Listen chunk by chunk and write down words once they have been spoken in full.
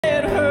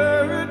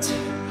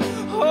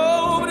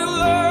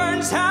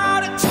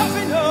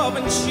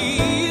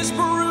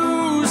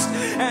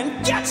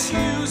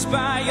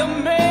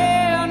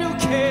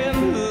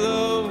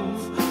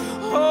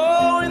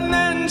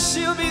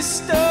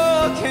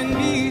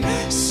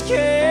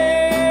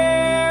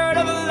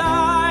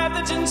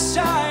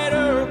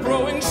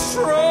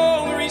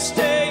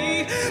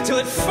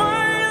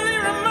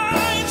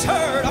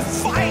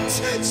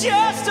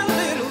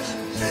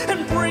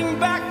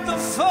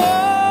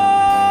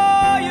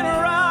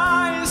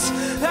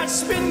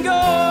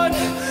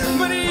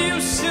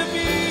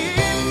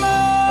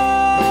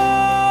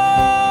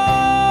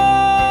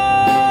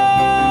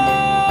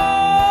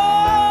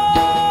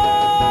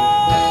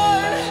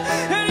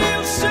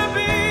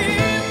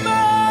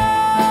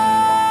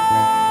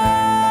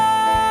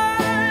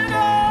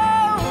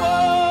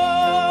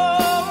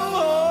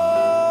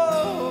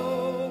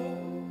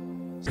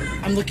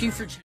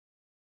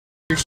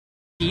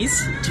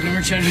Cheese? Do you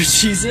remember Cheddar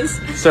cheeses?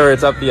 Sir,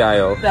 it's up the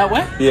aisle. That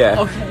way? Yeah.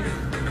 Okay.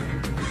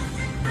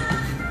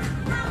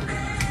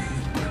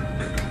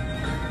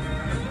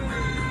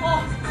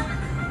 Oh!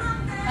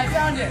 I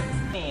found it!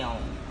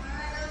 Email.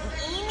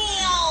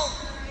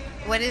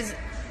 What does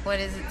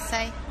it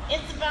say?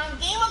 It's about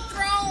Game of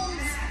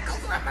Thrones.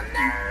 Cause I'm a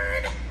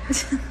nerd.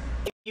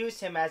 Use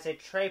him as a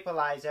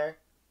tranquilizer.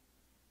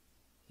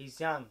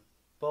 He's young,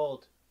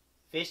 bold,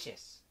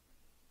 vicious.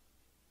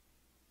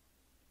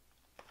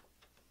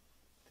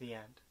 The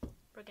end.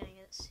 We're gonna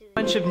get sued.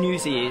 Bunch of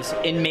newsies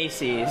in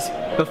Macy's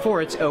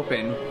before it's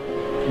open.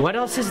 What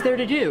else is there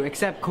to do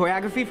except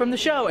choreography from the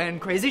show and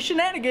crazy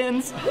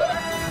shenanigans?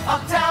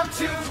 Uptown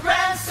to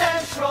Grand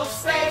Central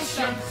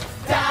Station,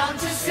 down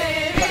to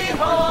City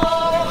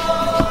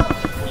Hall.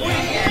 We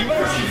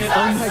improve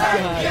our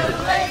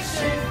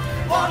circulation,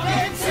 walk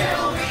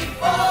until we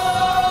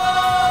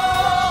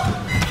fall.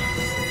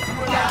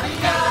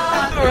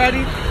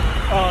 Already?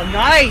 Oh,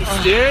 nice,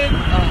 dude.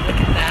 Oh, look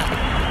at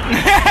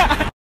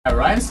that.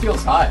 Ryan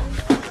Steele's hot.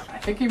 I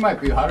think he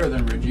might be hotter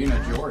than Regina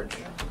George.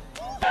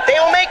 They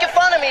were making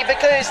fun of me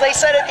because they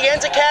said at the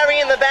end of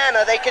carrying the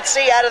banner, they could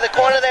see out of the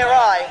corner of their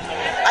eye.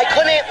 I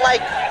couldn't,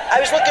 I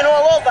was looking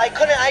all over. I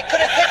couldn't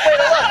pick where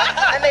to look.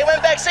 And they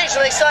went backstage and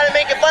they started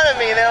making fun of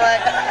me. They're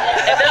like...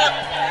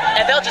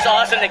 It felt just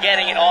awesome to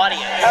getting an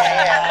audience. Oh,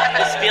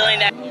 yeah. Just feeling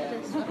that.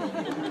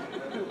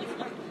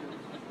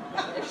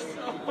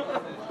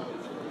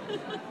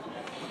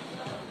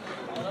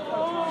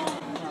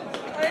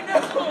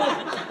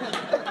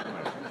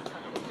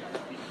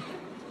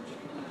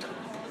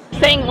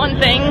 Saying one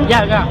thing.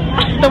 Yeah, go.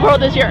 The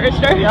world is your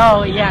erster.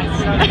 Oh, yes.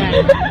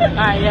 Okay.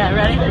 Alright, yeah,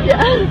 ready?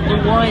 Yeah. The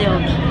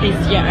world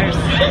is yours.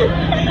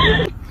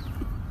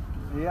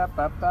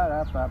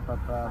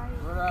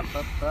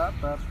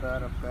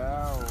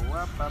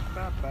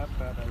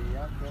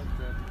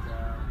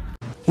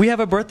 We have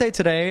a birthday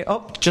today.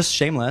 Oh, just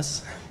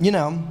shameless. You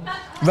know,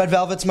 red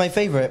velvet's my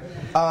favorite.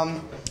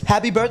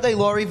 Happy birthday,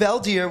 Lori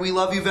Veldier. We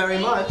love you very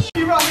much.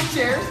 You rocking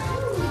chairs?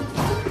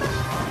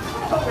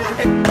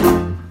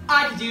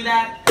 I can do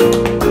that.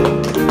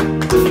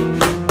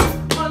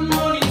 One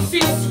morning,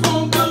 sis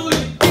won't go to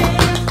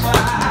dance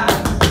class.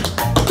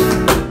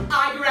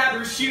 I grab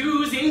her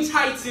shoes in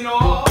tights and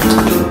all.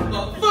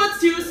 A foot's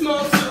too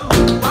small, so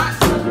I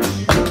slip her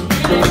shoes.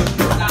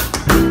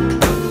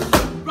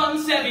 Run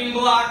 7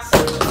 blocks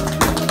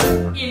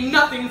in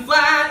nothing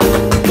flat.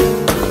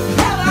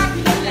 Hell, I can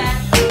do that.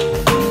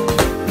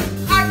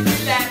 I can do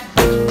that.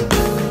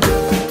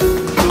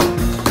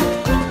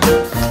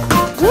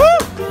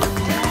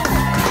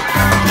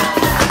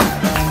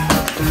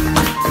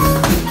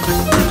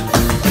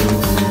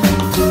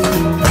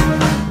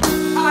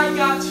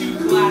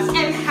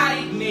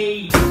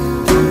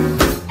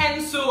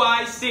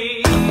 I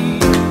say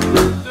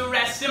the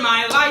rest of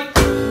my life.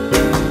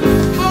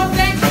 Oh,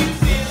 thank you,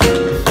 sis.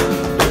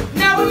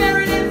 Now I'm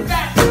married and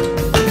fat.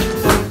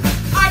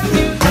 I can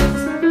do that.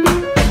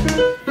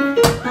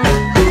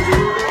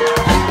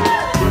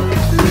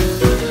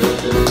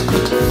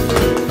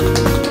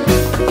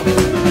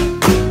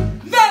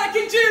 I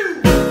can do.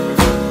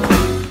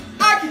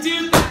 I can do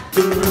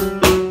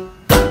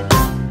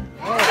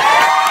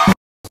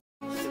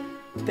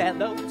That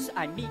those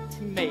I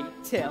meet may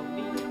tell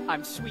me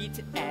I'm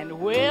sweet and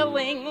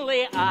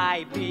willingly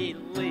I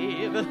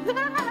believe.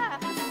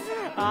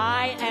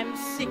 I am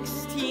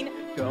 16,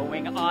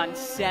 going on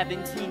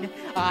 17.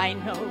 I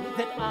know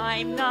that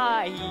I'm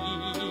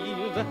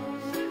naive.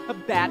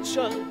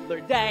 Bachelor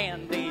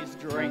dandies,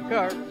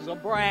 drinkers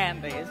of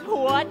brandies.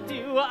 What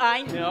do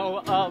I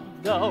know of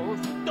those?